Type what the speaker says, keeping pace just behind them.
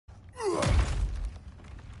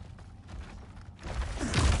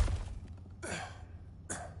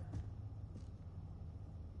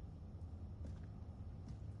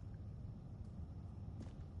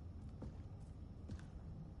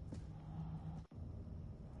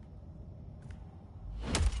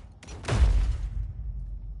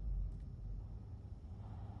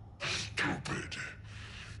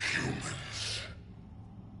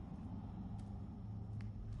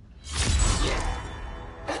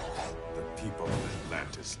people of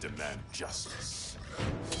Atlantis demand justice.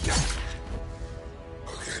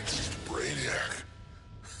 Against Brainiac.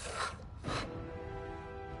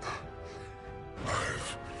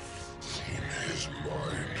 I've seen his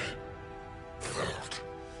mind, felt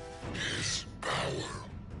his power.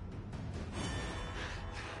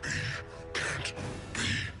 He can't be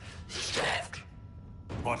stopped.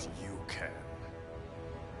 But you can.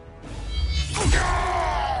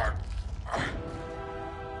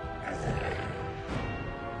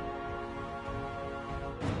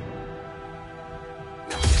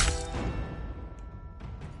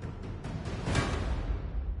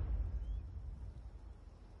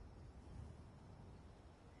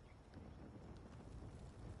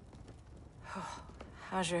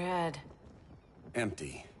 How's your head?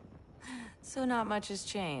 Empty. So not much has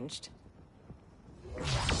changed.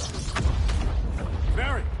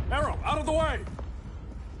 Barry! Arrow! Out of the way!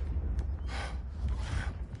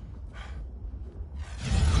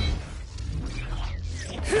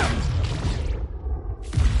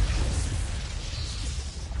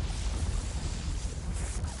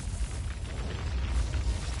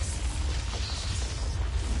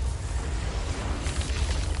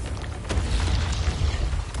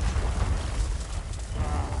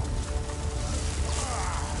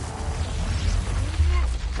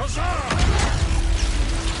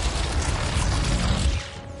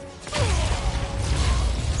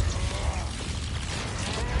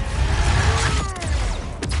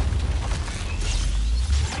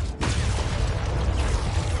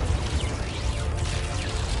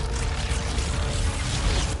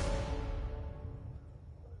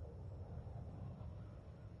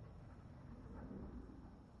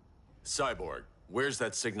 Cyborg, where's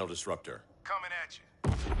that signal disruptor? Coming at you.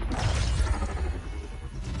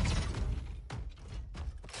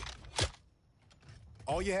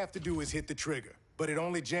 All you have to do is hit the trigger, but it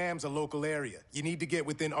only jams a local area. You need to get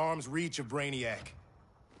within arm's reach of Brainiac.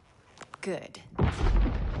 Good.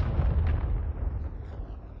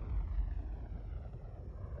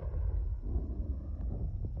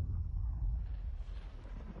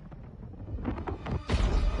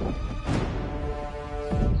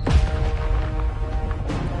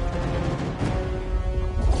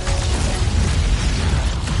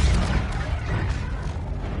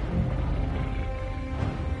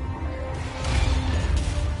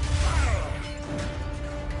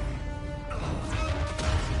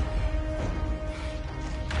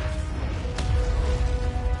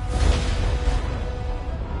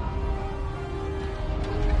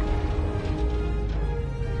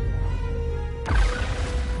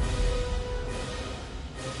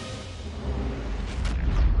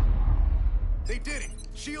 They did it!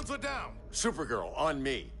 Shields are down! Supergirl, on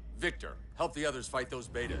me. Victor, help the others fight those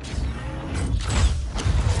betas.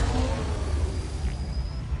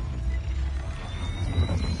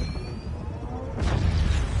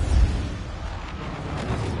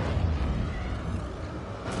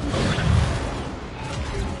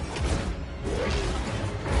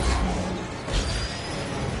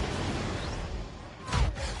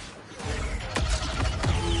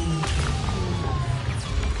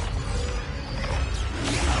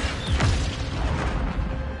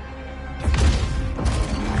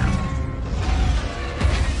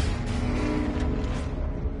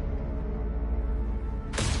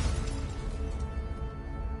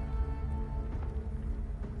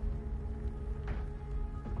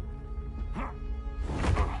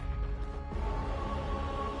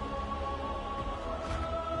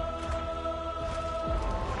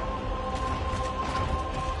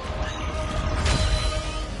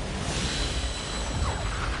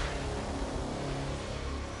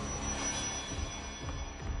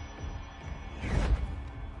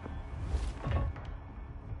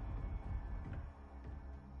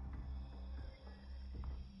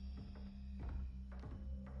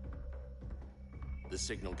 The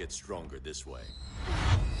signal gets stronger this way.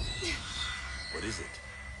 What is it?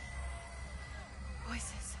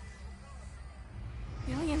 Voices.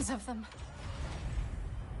 Millions of them.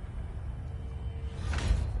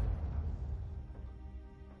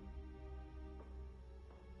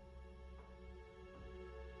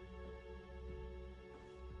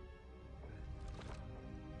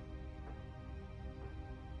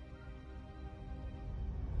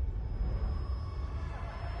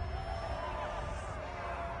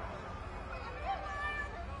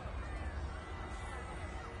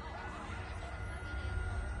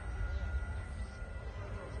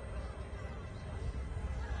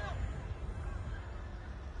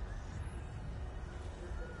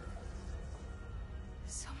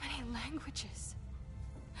 So many languages.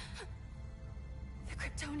 The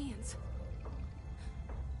Kryptonians.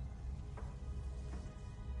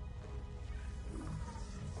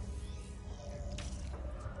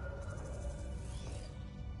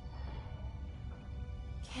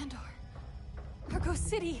 Kandor. Argo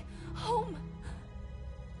City. Home.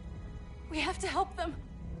 We have to help them.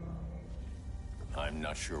 I'm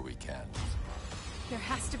not sure we can. There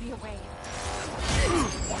has to be a way.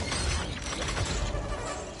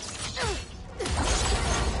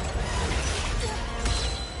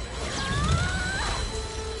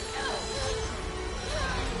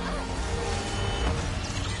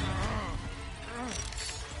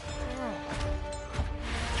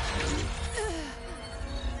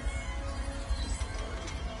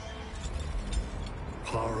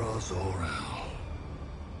 Zor-El.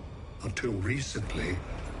 Until recently,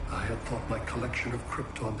 I had thought my collection of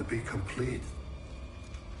Krypton to be complete.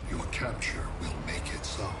 Your capture will make it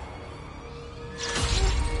so.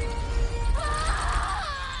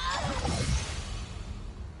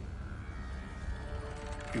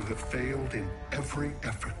 You have failed in every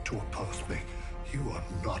effort to oppose me. You are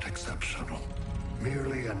not exceptional.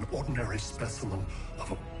 Merely an ordinary specimen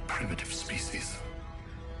of a primitive species.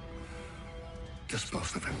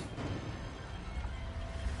 Dispose of him.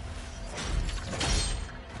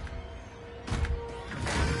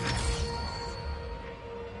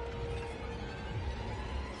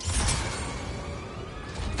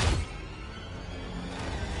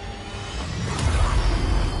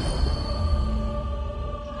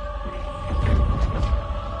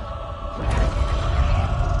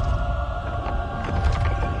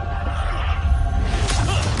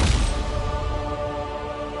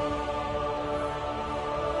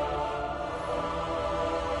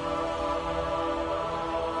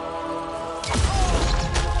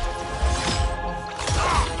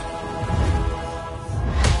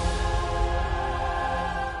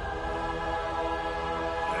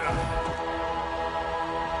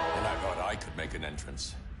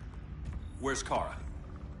 Where's Kara?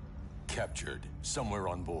 Captured, somewhere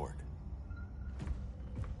on board.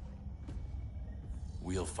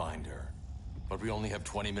 We'll find her. But we only have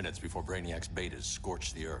 20 minutes before Brainiac's betas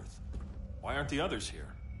scorch the Earth. Why aren't the others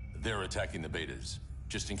here? They're attacking the betas,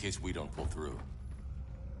 just in case we don't pull through.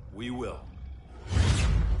 We will.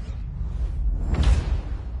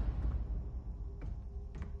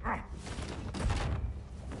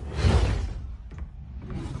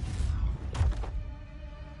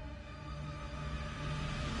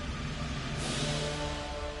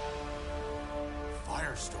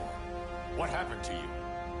 What happened to you?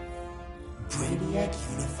 Brainiac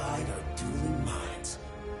unified our dueling minds.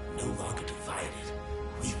 No longer divided.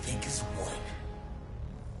 We think as one.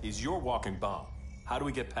 He's your walking bomb. How do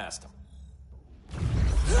we get past him?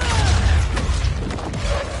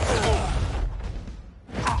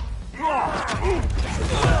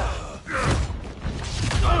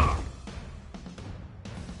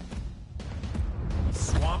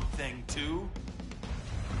 Swamp Thing 2?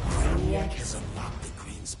 Brainiac has unlocked the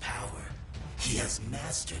Green's power. He has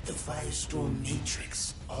mastered the Firestorm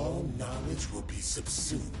Matrix. All knowledge will be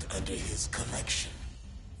subsumed under his collection.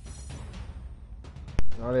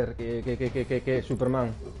 A ver, ¿qué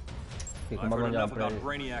Superman? Que I've heard enough about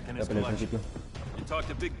Brainiac and his collection. You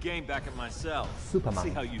talked a big game back at my cell. Superman.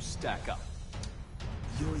 See how you stack up.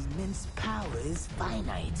 Your immense power is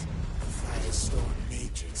finite. The Firestorm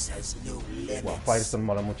Matrix has no limits. Wow, Firestorm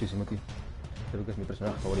mola muchísimo, tío. Creo que es mi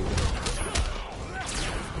personaje favorito.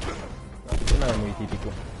 Nada muy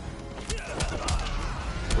típico.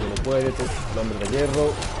 Todo lo puede, el hombre de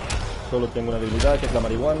hierro. Solo tengo una debilidad que es la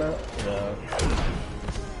marihuana.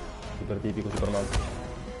 Súper típico Superman.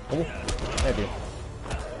 ¿Cómo? Tío.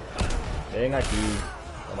 Ven aquí.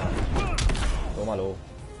 Toma. Tómalo.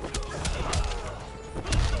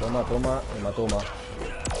 Toma, hematoma.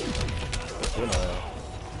 Bueno.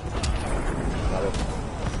 A ver.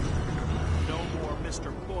 No more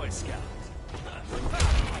Mr. Boy Scout.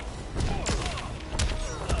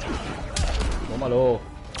 Tómalo,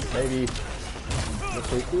 baby. Yo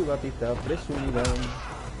soy tu gatita presumida.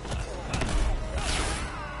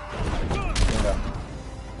 Venga,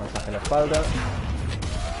 masaje en la espalda.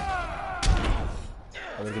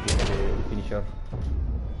 A ver qué tiene de finisher.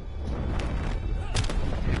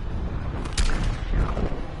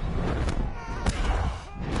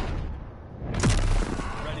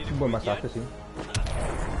 Un buen masaje, sí.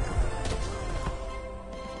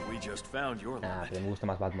 Pero me gusta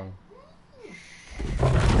más Batman.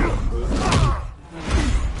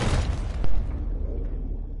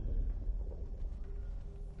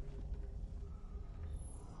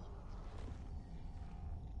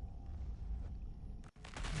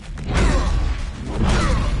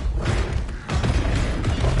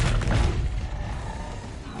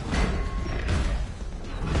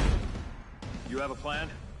 You have a plan?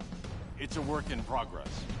 It's a work in progress.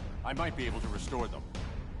 I might be able to restore them.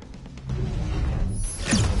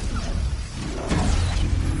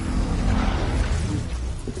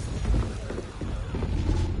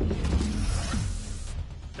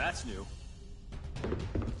 That's new.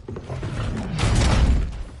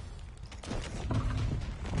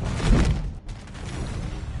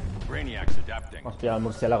 Brainiac's adapting. Hostia, el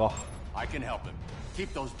murciélago. I can help him.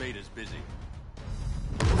 Keep those betas busy.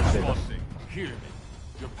 Betas. Bossy, hear me.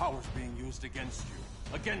 Your power's being used against you.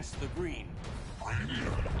 Against the green.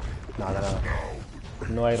 Nada, nada.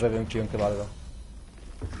 No hay redención que valga.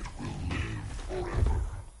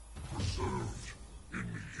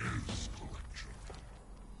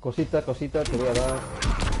 Cosita, cosita, te voy a dar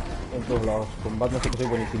en todos lados. Con Batman sé que soy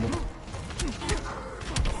buenísimo.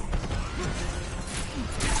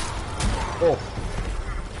 ¡Oh!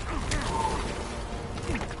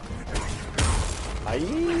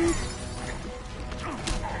 ¡Ahí!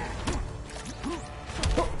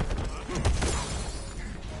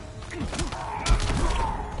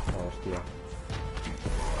 ¡Hostia!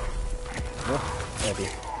 ¡No! Aquí.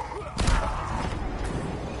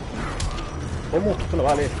 ¿Cómo? Esto no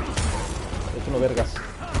vale. Esto no vergas.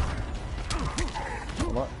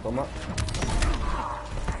 Toma, toma.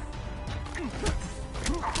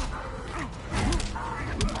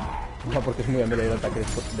 No, porque es muy a melee el ataque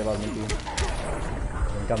de Batman, tío.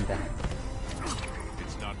 Me encanta.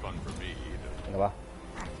 Venga, va.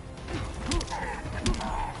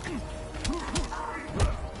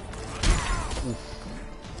 Uf.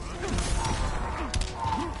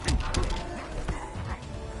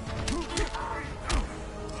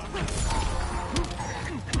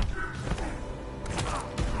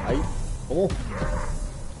 Ahí. ¿Cómo? No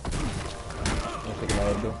sé qué me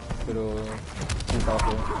ha hecho, pero estaba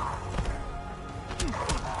feo.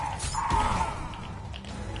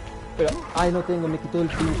 Pero, ay, no tengo, me quitó el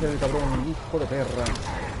pinche del cabrón, hijo de perra.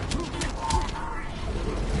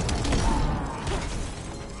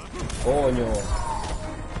 Coño.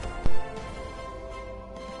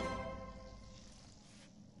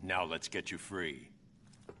 Now let's get you free.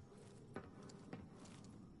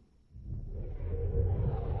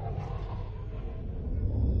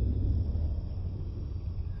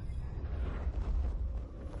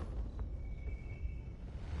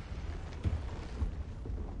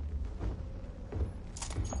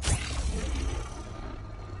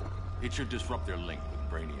 It should disrupt their link with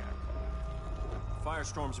Brainiac.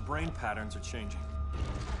 Firestorm's brain patterns are changing.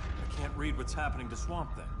 I can't read what's happening to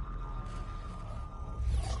Swamp Thing.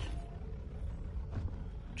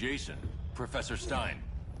 Jason, Professor Stein.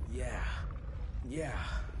 Yeah.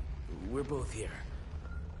 We're both here.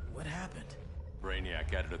 What happened?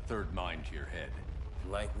 Brainiac added a third mind to your head.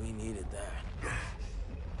 Like we needed that.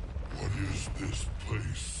 What is this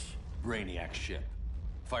place? Brainiac's ship.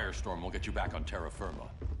 Firestorm will get you back on terra firma.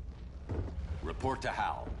 Report to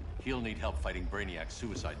Hal. He'll need help fighting Brainiac's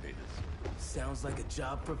suicide betas. Sounds like a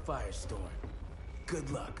job for Firestorm.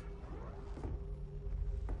 Good luck.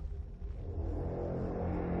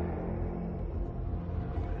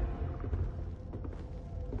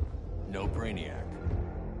 No Brainiac.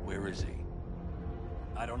 Where is he?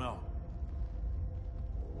 I don't know.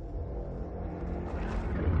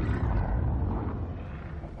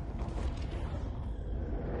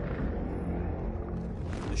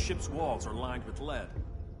 The ship's walls are lined with lead.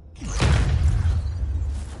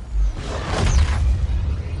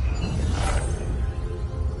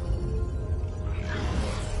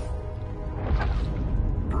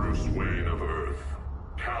 Bruce Wayne of Earth,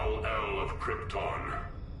 Kal-El of Krypton.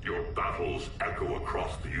 Your battles echo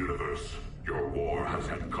across the universe. Your war has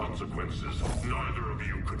had consequences neither of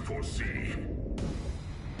you could foresee.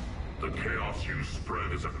 The chaos you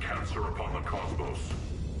spread is a cancer upon the cosmos.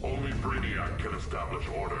 Only Brainiac can establish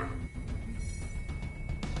order.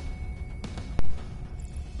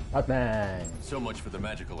 Batman. So much for the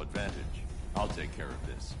magical advantage. I'll take care of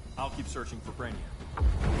this. I'll keep searching for Brainiac.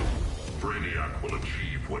 Brainiac will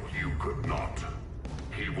achieve what you could not.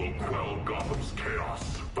 He will quell Gotham's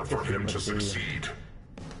chaos, but for him to succeed,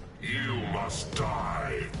 you must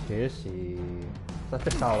die. Que sí. Estás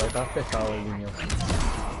pesado el niño.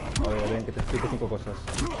 A ver, ven que te explico 5 cosas.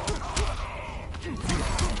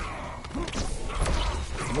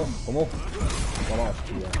 ¿Cómo? Toma,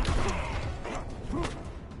 hostia.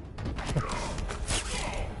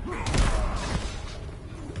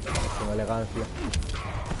 Con elegancia.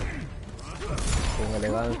 Con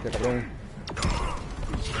elegancia, cabrón.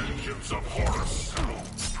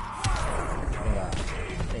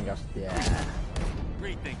 Venga, hostia.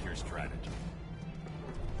 Rethink your strategy.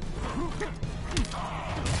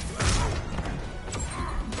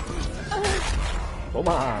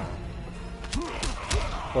 Toma.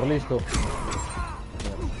 Por listo.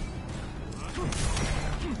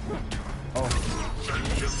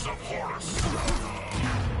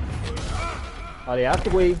 Vale, hazte,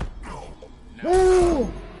 güey. ¡No!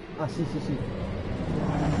 Ah, sí. Sí.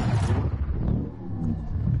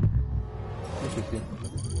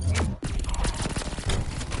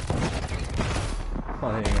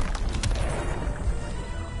 Madre mía.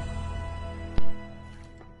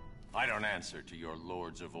 I don't answer to your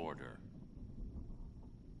lords of order.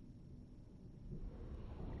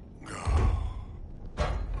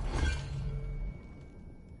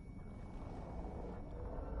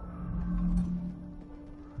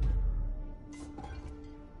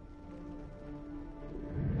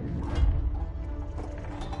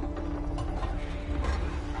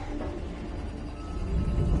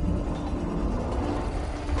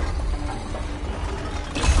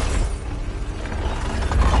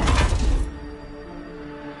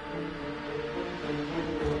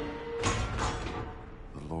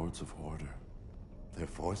 Of order. Their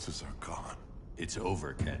voices are gone. It's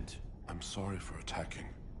over, Kent. I'm sorry for attacking.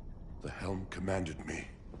 The Helm commanded me.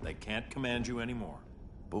 They can't command you anymore.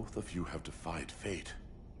 Both of you have defied fate.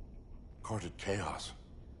 Courted chaos.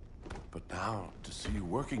 But now, to see you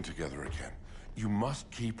working together again, you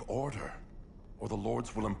must keep order, or the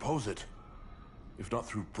Lords will impose it. If not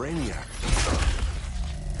through Brainiac.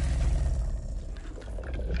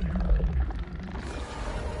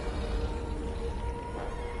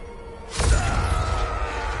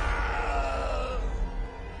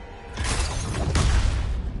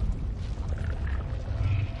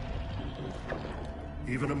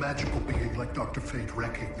 Even a magical being like Dr. Fate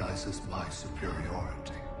recognizes my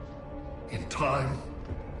superiority. In time,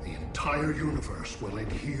 the entire universe will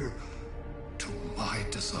adhere to my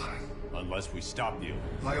design. Unless we stop you.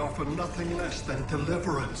 I offer nothing less than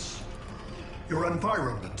deliverance. Your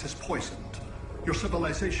environment is poisoned. Your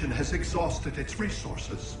civilization has exhausted its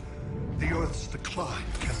resources. The Earth's decline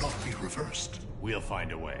cannot be reversed. We'll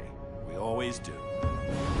find a way. We always do.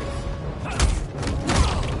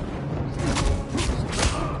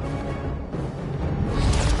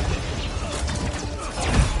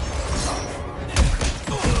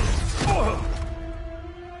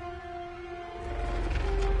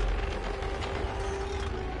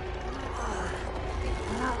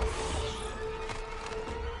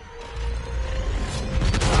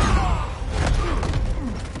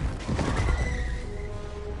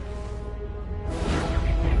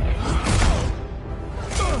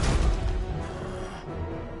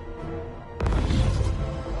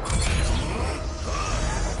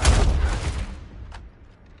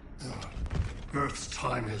 Earth's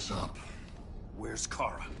time is up. Where's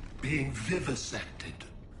Kara? Being vivisected.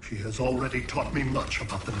 She has already taught me much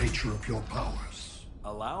about the nature of your powers.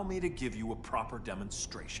 Allow me to give you a proper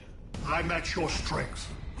demonstration. I match your strength.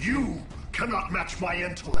 You cannot match my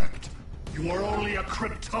intellect. You are only a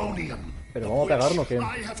Kryptonian. Pero vamos a pegarnos, ¿qué?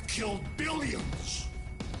 I have killed billions.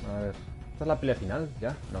 A ver. ¿Esta es la pelea final?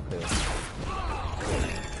 ¿Ya? No creo.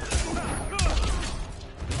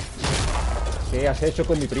 ¿Qué has hecho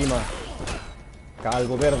con mi prima?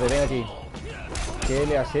 Calvo verde, ven aquí. ¿Qué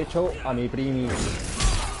le has hecho a mi primi?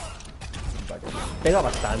 Vale. Pega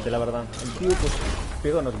bastante, la verdad. El tío, pues,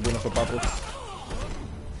 pega unos buenos sopapos.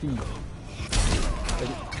 Sí.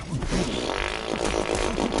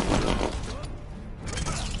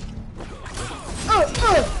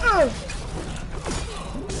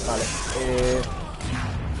 Vale.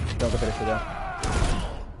 Tengo que hacer esto ya.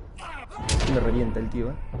 Me revienta el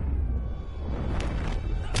tío,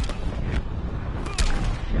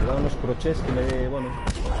 Me da unos crochets que me... bueno.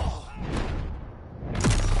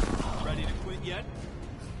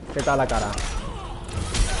 Peta la cara.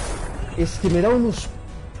 Es que me da unos...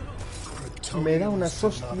 me da unas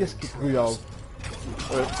hostias que... cuidado.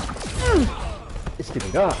 Es que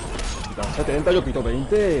mira. Quita 70, yo quito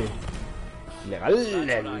 20. Legal.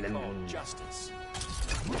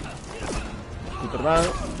 Superman.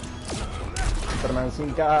 Superman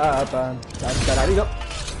sin capa. Chascarabino.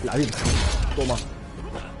 La virgen. Toma.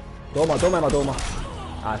 Toma, toma, Emma, toma.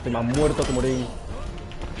 Ah, estoy más muerto que morir.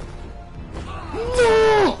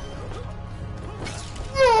 ¡No!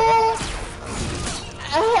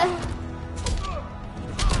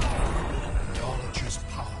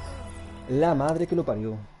 La madre que lo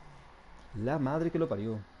parió. La madre que lo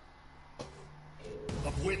parió.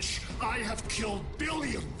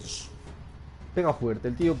 Pega fuerte,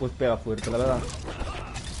 el tío pues pega fuerte, la verdad.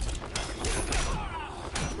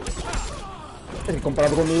 Es que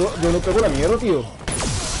comparado conmigo, yo no pego la mierda, tío.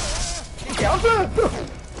 ¿Qué haces?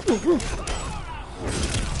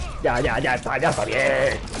 Ya está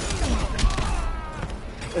bien.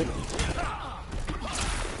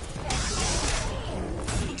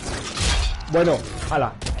 Bueno,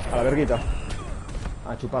 ala, a la verguita.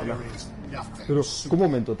 A chuparla. There is nothing Pero, super- ¿cómo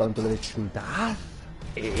aumentó tanto la dificultad?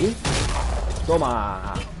 ¿Eh?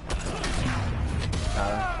 ¡Toma!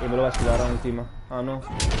 Nada, y me lo va a esquivar ahora encima. Ah, no.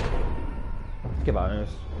 ¿Qué va?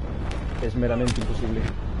 Es meramente imposible.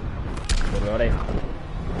 Pero lo haré.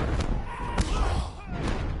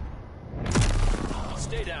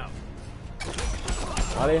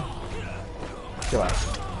 Vale. ¿Qué va?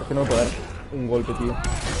 Es que no me puedo dar un golpe, tío.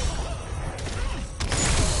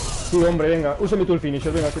 Sí, hombre, venga. Úsame tú el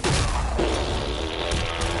finisher, venga. Que tú.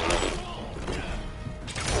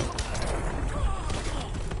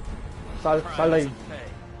 Sal de ahí.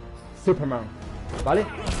 Superman. ¿Vale?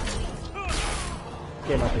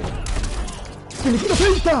 ¿Qué más es? ¡Que le quita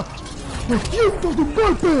 30! ¡300 de un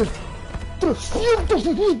golpe! ¡300 de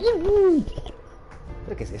un...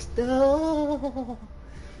 ¿Pero qué es esto?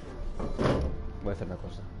 Voy a hacer una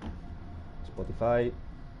cosa. Spotify.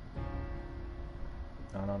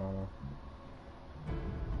 No.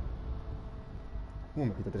 ¿Cómo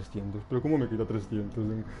me quita 300? ¿Pero cómo me quita 300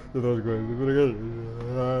 de otras cosas? ¿Pero qué?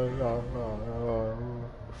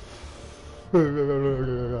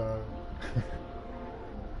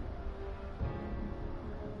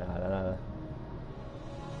 Nada.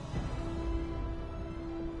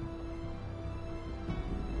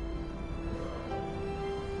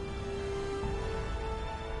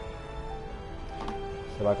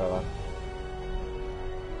 Se va a acabar.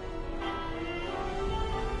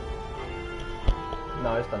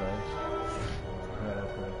 No, esta no es. Esta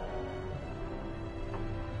no es.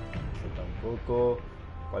 Esta tampoco.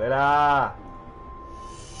 ¿Cuál era?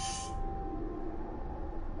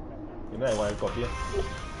 Y me da igual el copia.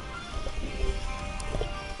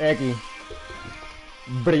 Aquí.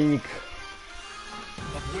 Brink.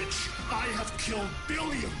 Of which I have killed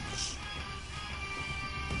billions.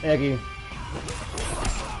 Aquí.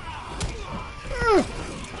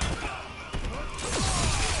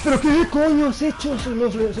 ¿Pero qué coño has hecho? Eso no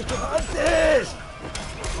lo has hecho antes.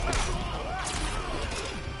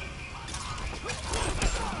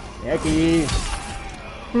 Aquí.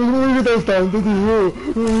 ¿Cómo me quitas tanto, tío?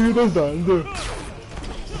 ¿Cómo me quitas tanto?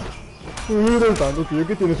 ¿Cómo me quitas tanto, tío?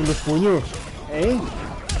 ¿Qué tienes en los puños? ¿Eh?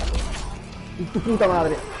 ¡Y tu puta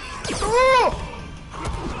madre! ¡Oh!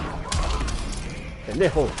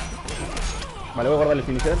 ¡Pendejo! Vale, voy a guardar el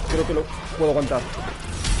finisher. Creo que lo puedo aguantar.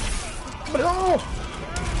 ¡Hombre, no!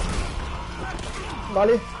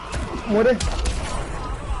 Vale. Muere.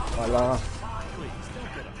 Vale, va.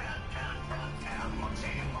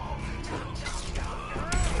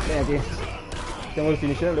 Ven aquí. Tengo el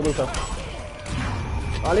finisher, lo voy a usar.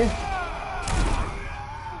 Vale.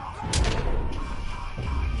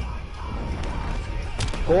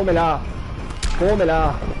 Cómela.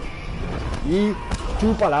 Y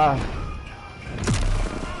chúpala.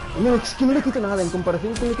 No, es que no le quito nada en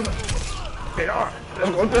comparación con lo que... Pero,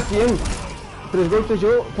 3 golpes 100. 3 golpes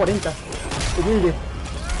yo, 40.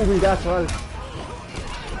 Humildad, chaval.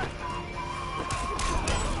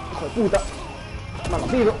 Hijo de puta.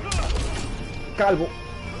 Malnacido. Calvo.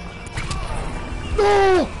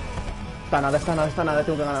 ¡No! Está nada,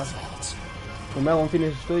 tengo que ganar. Como me hago un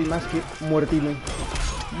finish estoy más que muertini.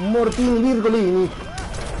 Mortini Virgolini.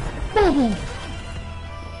 ¡Vamos!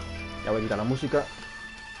 Ya voy a quitar la música.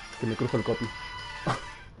 Que me cruzo el copy.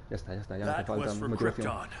 Ya está, ya no hace falta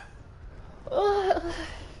motivación.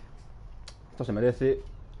 Esto se merece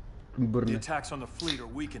un The burn. attacks on the fleet are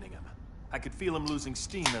weakening him. I could feel him losing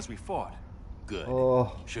steam as we fought. Good.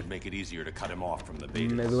 Oh, Should make it easier to cut him off from the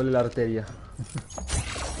beta. me duele la arteria.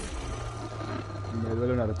 Me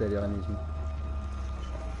duele una arteria ahora mismo.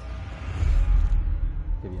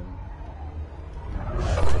 Qué bien.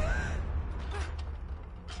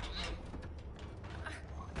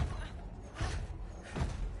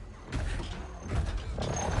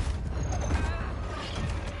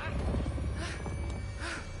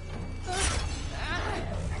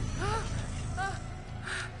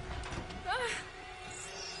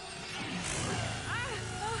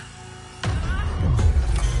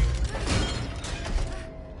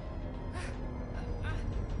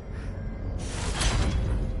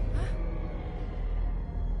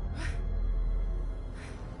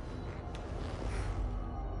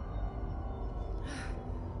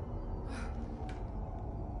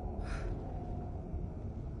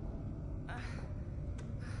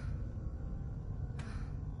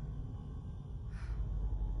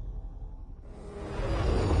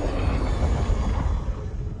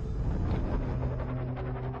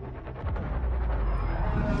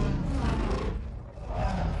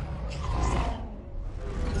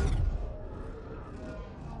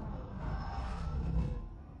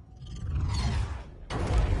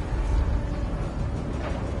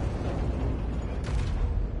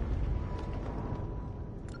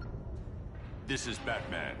 This is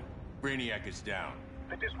Batman. Brainiac is down.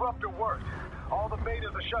 The disruptor worked. All the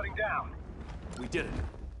betas are shutting down. We did it.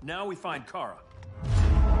 Now we find Kara.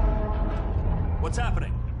 What's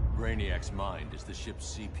happening? Brainiac's mind is the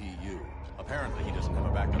ship's CPU. Apparently, he doesn't have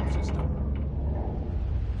a backup system.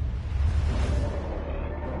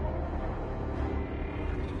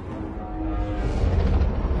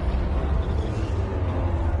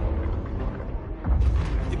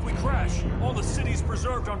 If we crash, all the city's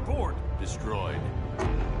preserved on board. Destroyed.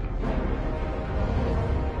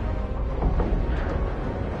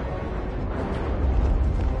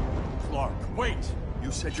 Clark, wait!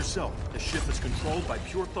 You said yourself, the ship is controlled by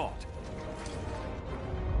pure thought.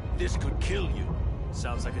 This could kill you.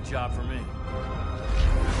 Sounds like a job for me.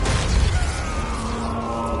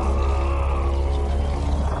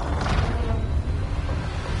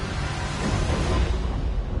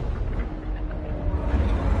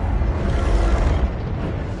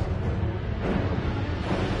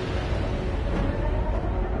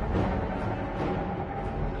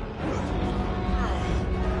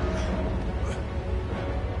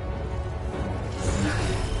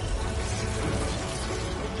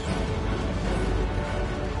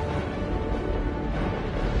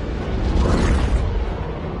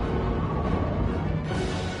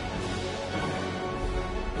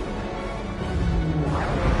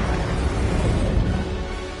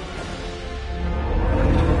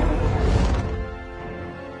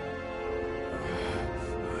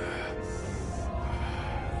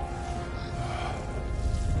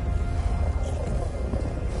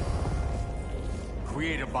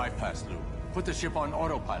 Create a bypass loop. Put the ship on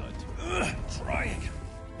autopilot. Trying.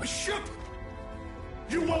 A ship!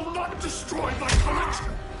 You will not destroy my collection!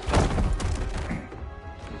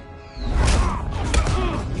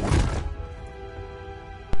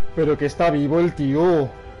 Pero que está vivo el tío.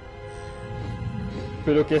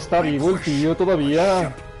 Pero que está vivo el tío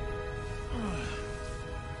todavía.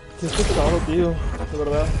 Qué pesado, tío. De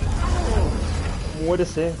verdad.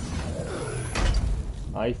 Muérese.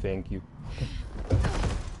 I thank you.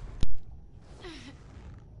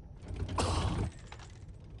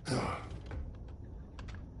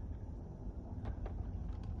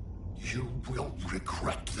 You will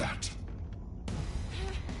regret that.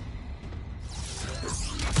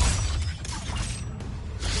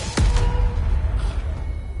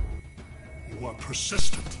 You are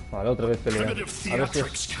persistent. Vale, otra vez pelea. A ver si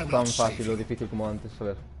es tan fácil o difícil como antes. A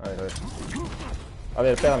ver, a ver, a ver. A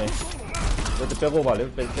ver, pégame. Yo te pego, vale.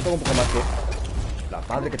 Te pego un poco más que... La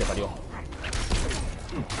madre que te parió.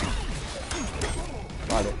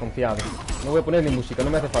 Vale, confiado. No voy a poner ni música, no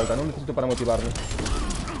me hace falta. No necesito para motivarme.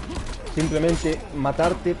 Simplemente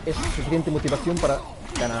matarte es suficiente motivación para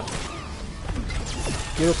ganar.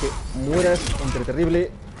 Quiero que mueras entre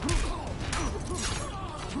terrible...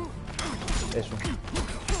 Eso.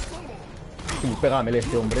 Pégamele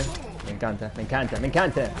este hombre. Me encanta, me encanta, me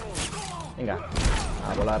encanta. Venga,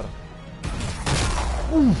 a volar.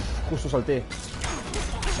 Justo salté.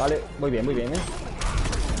 Vale, muy bien, ¿eh?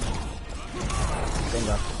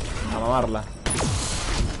 Venga, a mamarla.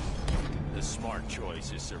 The smart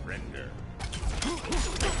choice is surrender.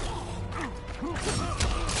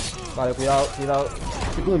 Vale, cuidado, cuidado.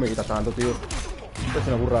 ¿Cómo me quitas tanto, tío? Es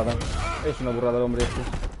una burrada. Es una burrada el hombre este.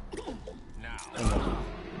 Venga.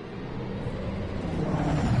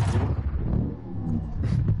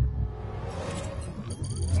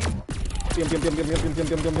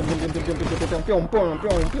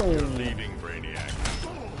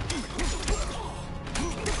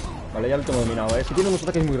 Vale, ya lo tengo dominado, ¿eh? Si tiene unos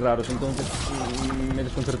ataques muy raros, entonces me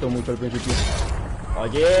desconcertó mucho al principio.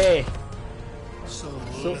 ¡Oye!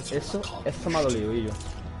 Eso me ha dolido, Guillo.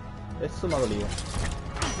 Eso me ha dolido.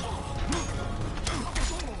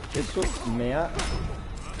 Eso me ha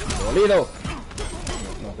dolido.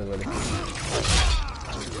 No te duele. No,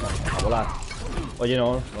 a volar. Oye,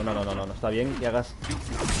 no, está bien que hagas...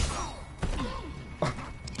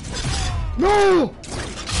 ¡No!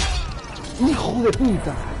 ¡Hijo de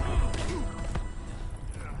puta!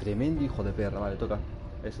 Tremendo hijo de perra. Vale, toca.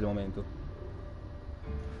 Es el momento.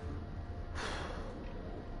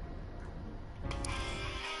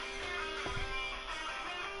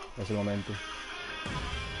 Es el momento.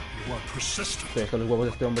 Sí, con los huevos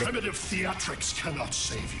de este hombre.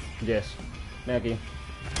 Yes. Ven aquí.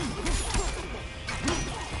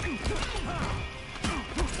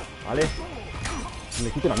 Vale.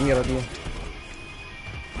 Me quito una mierda, tío.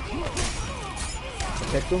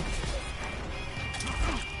 Perfecto.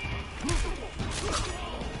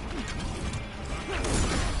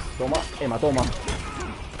 Toma, hematoma.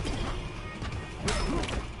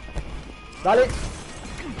 Dale.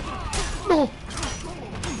 ¡No!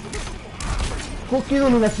 Qué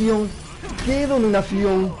dominación. Qué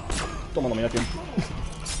dominación. Toma dominación.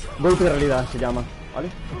 Golpe de realidad se llama, ¿vale?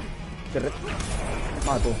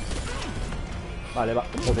 Mato. Vale, va.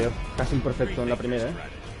 Joder, casi imperfecto en la primera, ¿eh?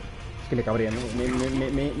 Es que me cabrea, ¿no?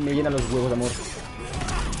 Me llenan los huevos de amor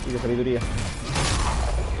y de sabiduría.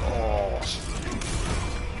 Oh.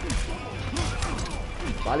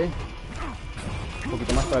 Vale. Un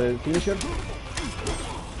poquito más para el finisher.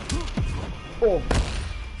 Oh.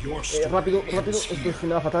 Rápido, rápido. Esto es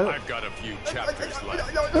una fatal.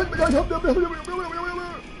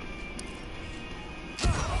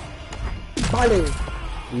 Vale.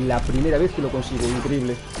 La primera vez que lo consigo.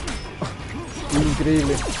 Increíble.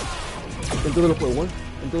 Increíble. En todos los juegos, ¿eh?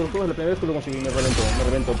 En todos los juegos es la primera vez que lo consigo y me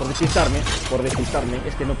reventó. Por despistarme.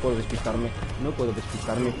 Es que no puedo despistarme. No puedo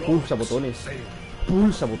despistarme. Pulsa botones.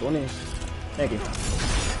 Pulsa botones. Aquí.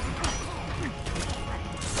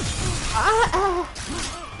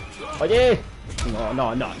 Oye.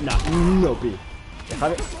 No, pi.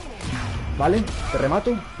 Déjame. Vale, te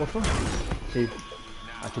remato, por favor. Sí.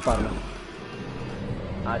 A chuparla.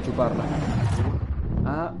 A chuparla.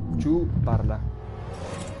 A chuparla.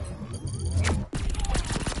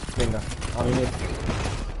 Venga, a venir.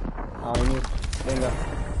 A venir. Venga.